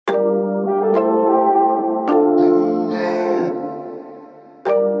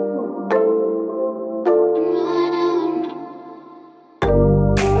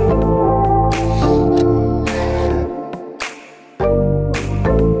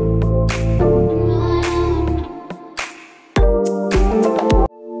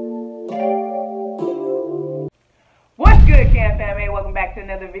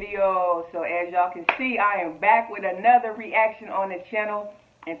yo. So as y'all can see, I am back with another reaction on this channel.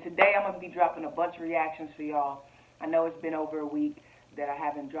 And today I'm going to be dropping a bunch of reactions for y'all. I know it's been over a week that I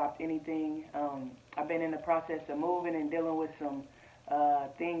haven't dropped anything. I've been in the process of moving and dealing with some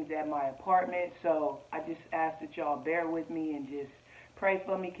things at my apartment. So I just ask that y'all bear with me and just pray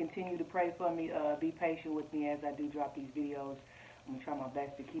for me. Continue to pray for me. Be patient with me as I do drop these videos. I'm going to try my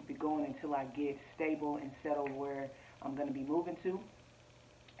best to keep it going until I get stable and settled where I'm going to be moving to.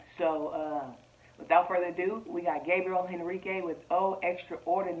 So, without further ado, we got Gabriel Henrique with Oh,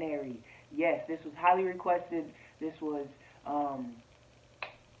 Extraordinary. Yes, this was highly requested. This was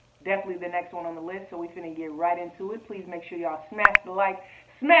definitely the next one on the list, so we finna get right into it. Please make sure y'all smash the like,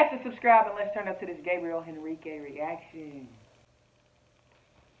 smash the subscribe, and let's turn up to this Gabriel Henrique reaction.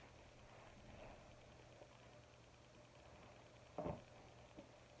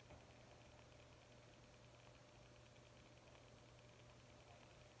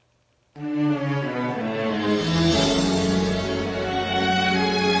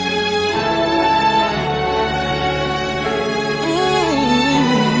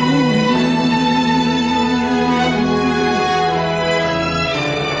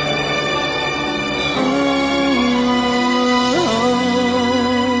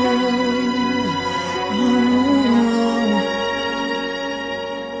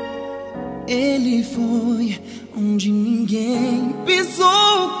 Ele foi onde ninguém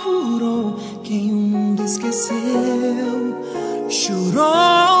pisou, curou quem o mundo esqueceu.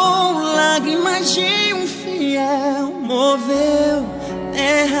 Chorou lágrimas de um fiel, moveu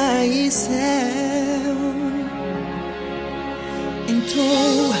terra e céu.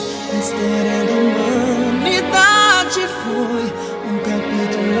 Entrou na história da humanidade, foi um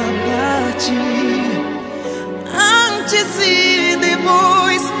capítulo à parte. Antes e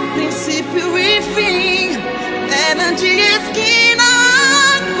depois, princípio e fim, era de esquina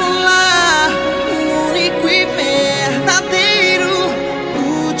a colar, o único e verdadeiro,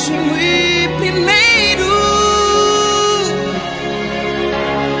 último e primeiro.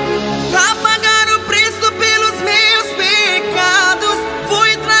 Pra pagar o preço pelos meus pecados,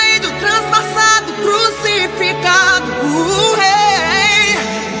 fui traído, transpassado, crucificado. O rei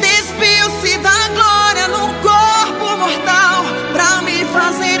despiu-se da glória num corpo mortal, pra me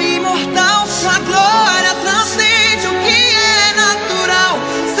fazer imortal. Sua glória transcende o que é natural.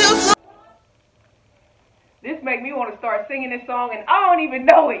 This make me want to start singing this song, and I don't even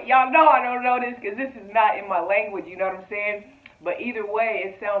know it. Y'all know I don't know this because this is not in my language, you know what I'm saying? But either way,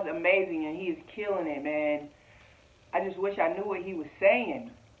 it sounds amazing, and he is killing it, man. I just wish I knew what he was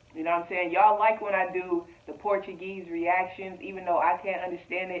saying. You know what I'm saying? Y'all like when I do the Portuguese reactions, even though I can't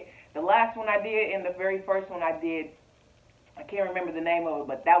understand it. The last one I did and the very first one I did, I can't remember the name of it,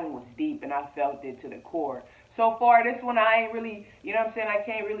 but that one was deep, and I felt it to the core. So far, this one I ain't really, you know what I'm saying, I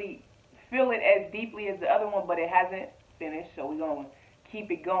can't really feel it as deeply as the other one, but it hasn't finished, so we're going to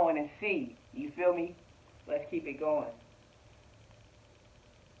keep it going and see. You feel me? Let's keep it going.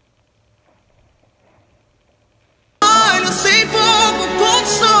 Sem fogo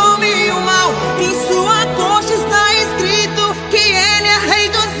consome o mal. Em sua coxa está escrito que ele é rei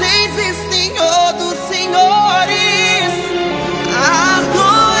dos reis e senhor dos senhores.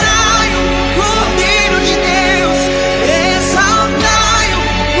 Adorai o Cordeiro de Deus, exaltai o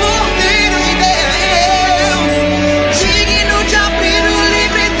Cordeiro de Deus, digno de abrir o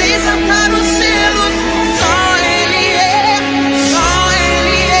livro e desatar os selos. Só ele é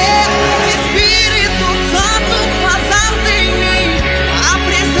Espírito Santo, faz arder em mim a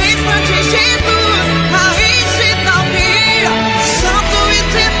presença de Jesus, raiz vital, santo e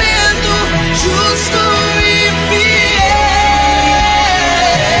tremendo, justo e fiel.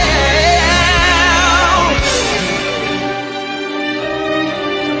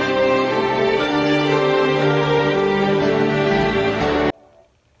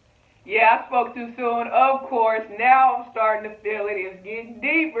 Yeah, I spoke too soon, of course. Now I'm starting to feel it. It's getting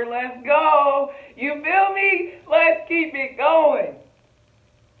deeper. Let's go. You feel me? Let's keep it going.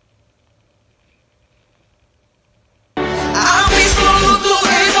 Absoluto,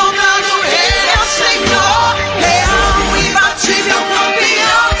 exaltado, ele é o Senhor, leal, imbatível,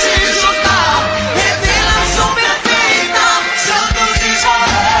 campeão de Judá, revelação perfeita, Santo de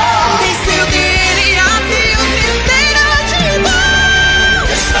Israel. Venceu dele até os mistérios de Deus.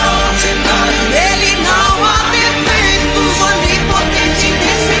 Extraordinário, ele não há defeito, onipotente,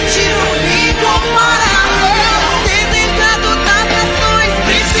 indescritível, incomparável, desejado das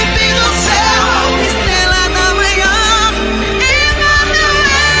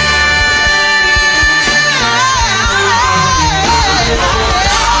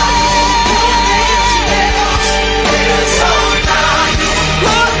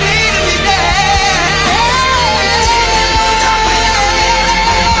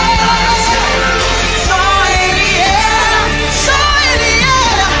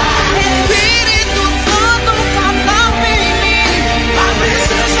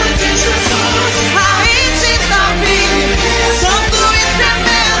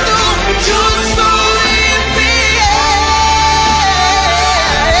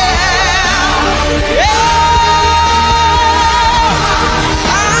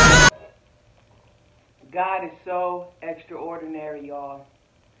Extraordinary, y'all.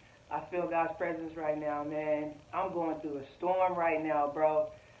 I feel God's presence right now, man. I'm going through a storm right now, bro.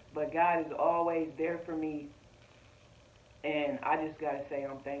 But God is always there for me. And I just got to say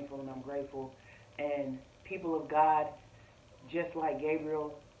I'm thankful and I'm grateful. And people of God, just like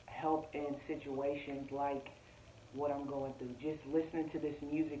Gabriel, help in situations like what I'm going through. Just listening to this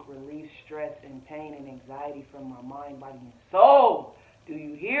music relieves stress and pain and anxiety from my mind, body, and soul. Do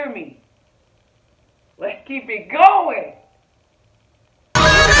you hear me? Let's keep it going.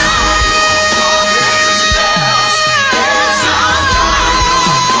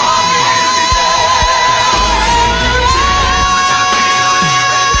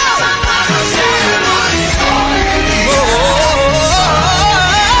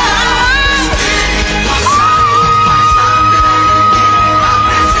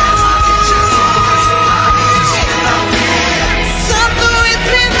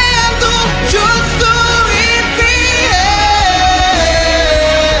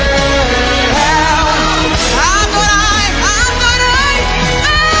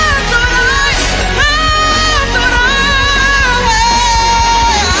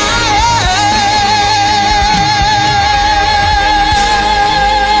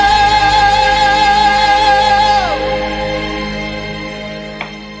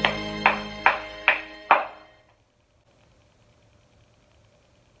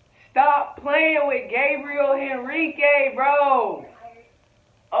 Stop playing with Gabriel Henrique, bro.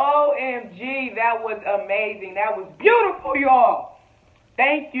 OMG, that was amazing. That was beautiful, y'all.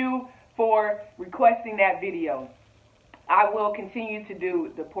 Thank you for requesting that video. I will continue to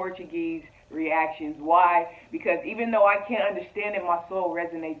do the Portuguese reactions. Why? Because even though I can't understand it, my soul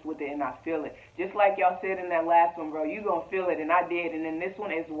resonates with it and I feel it. Just like y'all said in that last one, bro, you gonna feel it, and I did, and in this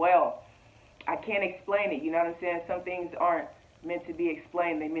one as well. I can't explain it, you know what I'm saying? Some things aren't meant to be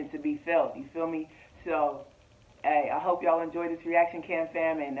explained, they meant to be felt, you feel me? So, hey, I hope y'all enjoyed this reaction, Cam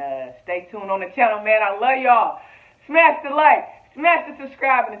fam, and stay tuned on the channel, man. I love y'all. Smash the like, smash the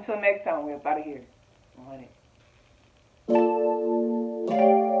subscribe, and until next time, we're up out of here. 100.